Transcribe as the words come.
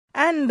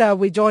And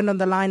we're joined on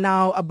the line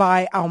now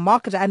by our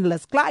market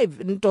analyst, Clive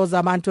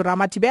Ntozabantu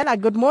Ramatibela.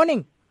 Good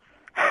morning.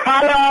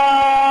 Hello!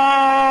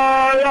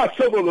 Yeah,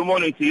 so good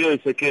morning to you,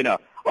 Sakina.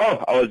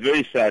 Oh, I was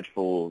very sad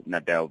for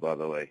Nadal, by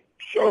the way.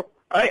 Sure.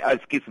 I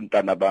skipped some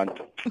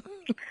Tanabantu.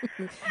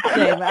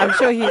 Shame. I'm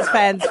sure his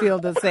fans feel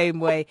the same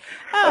way.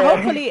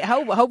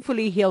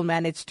 Hopefully he'll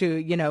manage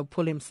to,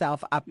 pull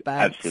himself up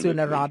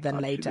sooner rather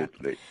than later.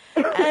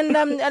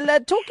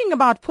 And talking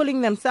about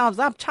pulling themselves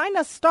up,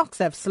 China's stocks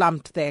have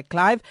slumped there,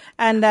 Clive,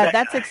 and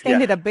that's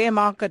extended a bear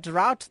market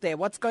rout there.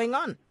 What's going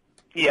on?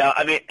 Yeah,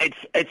 I mean,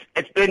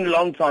 it's been a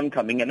long time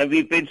coming, and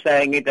we've been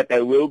saying it that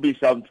there will be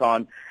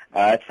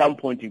at some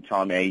point in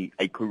time, a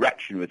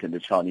correction within the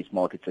Chinese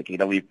market.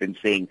 We've been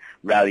seeing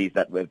rallies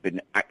that have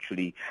been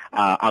actually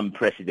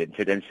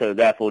unprecedented, and so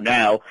therefore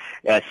now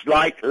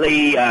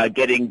slightly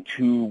getting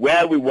to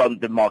where we want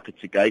the market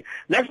to go.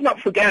 Let's not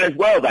forget as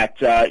well that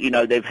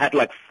they've had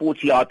like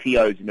 40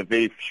 IPOs in a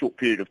very short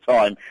period of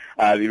time.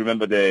 We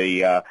remember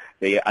they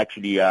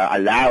actually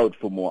allowed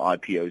for more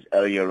IPOs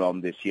earlier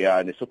on this year,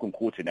 in the second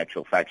quarter in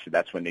actual fact, so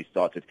that's when they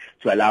started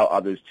to allow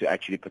others to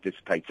actually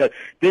participate. So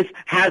this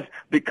has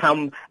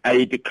become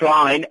a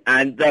decline,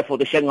 and therefore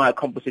the Shanghai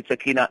Composite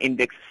Sakina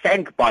Index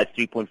sank by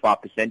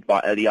 3.5%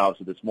 by early hours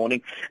of this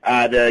morning.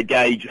 The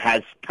gauge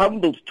has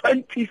tumbled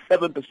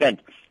 27%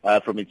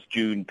 from its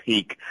June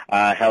peak,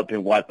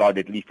 helping wipe out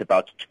at least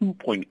about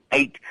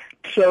 $2.8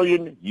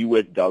 trillion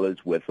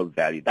worth of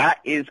value. That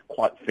is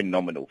quite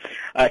phenomenal.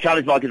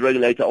 China's market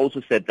regulator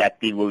also said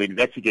that they will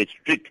investigate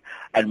strict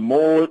and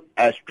more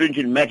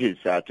stringent measures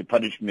to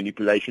punish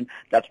manipulation.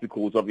 That's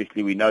because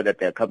obviously we know that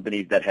there are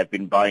companies that have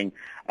been buying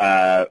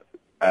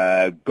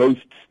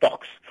ghost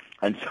stocks.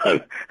 And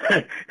so,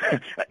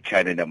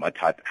 China, not my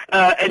type.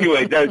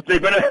 Anyway, they're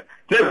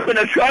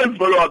gonna try and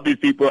follow up these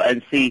people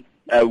and see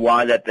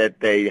why that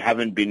they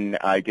haven't been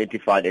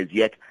identified as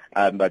yet.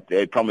 But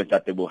they promise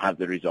that they will have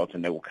the results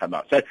and they will come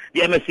out. So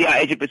the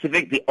MSCI Asia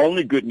Pacific, the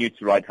only good news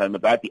to write home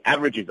about, the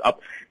average is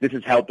up. This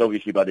is helped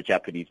obviously by the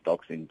Japanese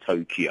stocks in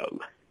Tokyo.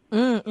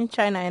 In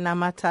China and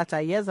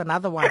Amatata, here's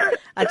another one.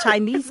 A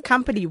Chinese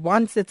company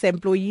wants its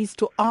employees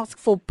to ask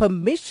for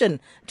permission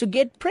to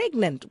get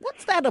pregnant.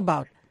 What's that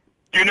about?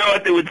 Do you know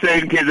what they would say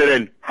in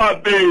KZN?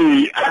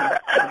 Happy! I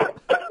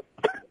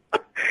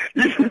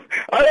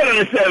don't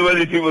understand where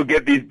these people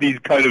get these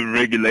kind of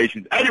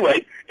regulations.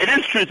 Anyway, it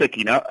is true,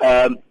 Sakina.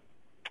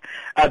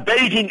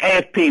 Beijing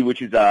AFP,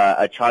 which is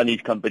a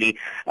Chinese company,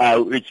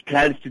 which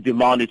plans to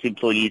demand its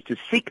employees to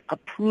seek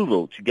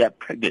approval to get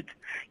pregnant.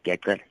 You're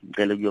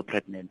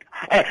pregnant.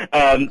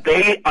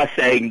 They are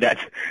saying that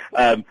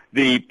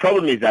the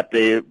problem is that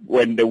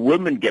when the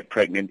women get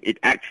pregnant, it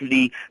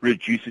actually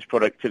reduces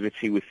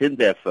productivity within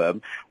their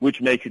firm, which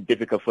makes it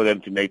difficult for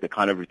them to make the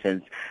kind of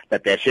returns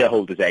that their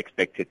shareholders are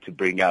expected to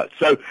bring out.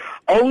 So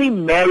only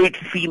married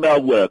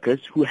female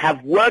workers who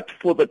have worked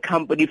for the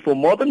company for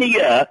more than a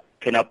year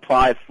can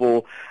apply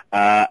for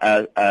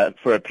a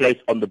place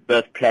on the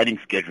birth planning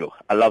schedule.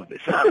 I love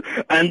this.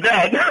 And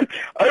then,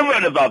 over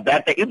and above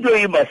that, the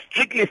employee must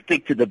strictly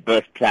stick to the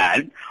birth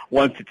plan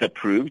once it's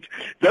approved.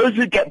 Those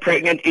who get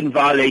pregnant in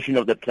violation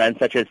of the plan,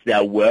 such as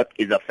their work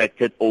is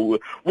affected, or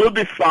will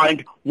be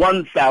fined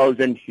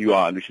 1,000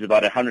 yuan, which is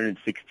about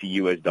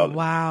 $160.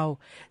 Wow.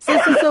 So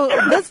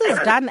this is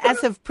done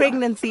as if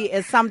pregnancy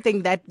is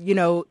something that,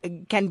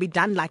 can be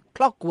done like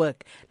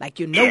clockwork. Like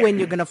when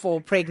you're going to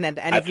fall pregnant,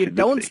 and Absolutely. If you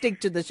don't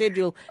stick to the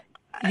schedule,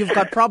 you've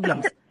got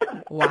problems.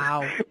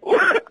 Wow.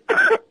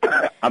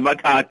 I'm a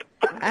cat.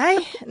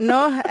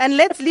 No, and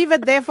let's leave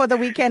it there for the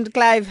weekend,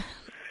 Clive.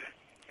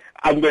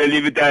 I'm going to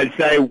leave it there and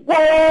say,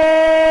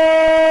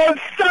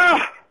 what's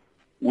up?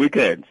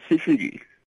 Weekend. See you.